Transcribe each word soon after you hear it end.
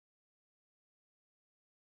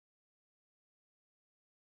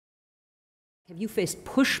Have you faced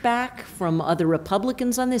pushback from other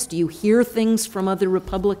Republicans on this? Do you hear things from other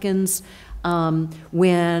Republicans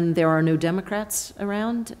when there are no Democrats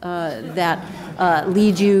around that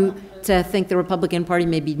lead you to think the Republican Party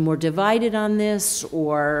may be more divided on this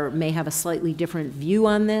or may have a slightly different view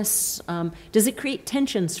on this? Does it create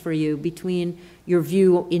tensions for you between your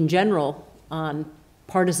view in general on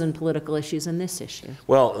partisan political issues and this issue?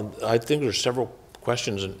 Well, I think there's several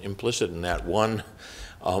questions implicit in that. One,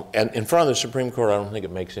 and in front of the Supreme Court, I don't think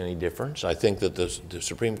it makes any difference. I think that the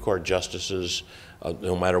Supreme Court justices,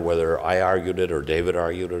 no matter whether I argued it or David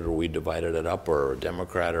argued it or we divided it up, or a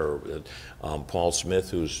Democrat or Paul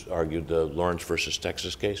Smith, who's argued the Lawrence versus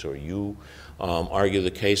Texas case, or you argue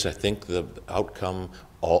the case, I think the outcome,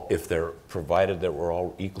 if they're provided that we're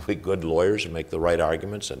all equally good lawyers and make the right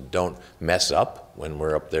arguments and don't mess up when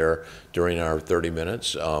we're up there during our 30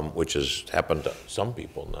 minutes, which has happened to some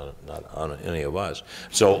people, not on any of us.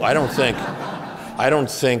 So I don't think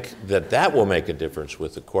that will make a difference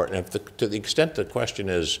with the court. And if to the extent the question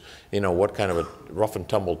is, what kind of a rough and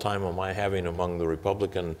tumble time am I having among the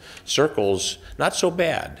Republican circles, not so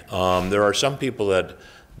bad. There are some people that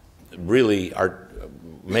really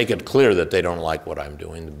make it clear that they don't like what I'm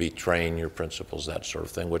doing, betraying your principles, that sort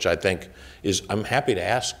of thing, which I think is, I'm happy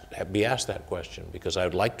to be asked that question, because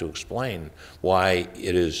I'd like to explain why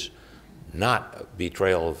it is not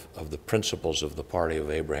betrayal of the principles of the party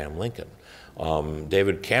of Abraham Lincoln.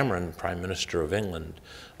 David Cameron, Prime Minister of England,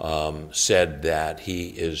 said that he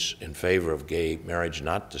is in favor of gay marriage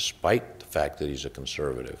not despite the fact that he's a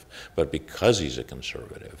conservative, but because he's a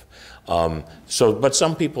conservative. But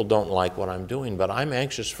some people don't like what I'm doing, but I'm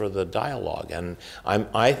anxious for the dialogue, and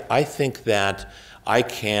I think that I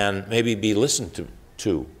can maybe be listened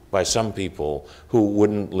to by some people who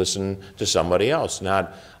wouldn't listen to somebody else.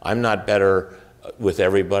 I'm not better with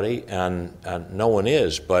everybody, and no one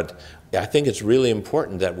is, but I think it's really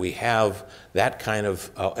important that we have that kind of,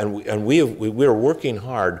 and we're working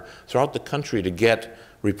hard throughout the country to get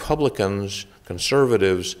Republicans,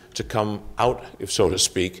 conservatives to come out, so to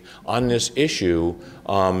speak, on this issue.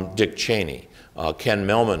 Dick Cheney, Ken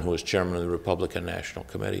Mellman, who is chairman of the Republican National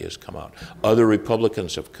Committee, has come out. Other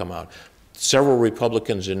Republicans have come out. Several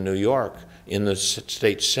Republicans in New York, in the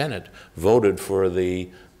state Senate, voted for the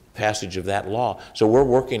passage of that law. So we're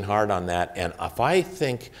working hard on that, and if I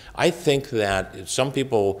think that some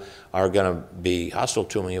people are going to be hostile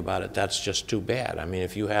to me about it, that's just too bad. I mean,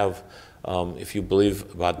 if you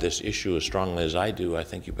believe about this issue as strongly as I do, I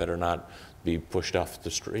think you better not be pushed off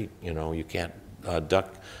the street. You can't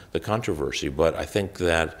duck the controversy, but I think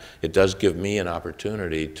that it does give me an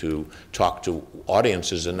opportunity to talk to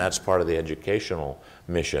audiences, and that's part of the educational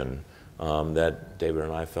mission that David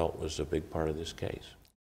and I felt was a big part of this case.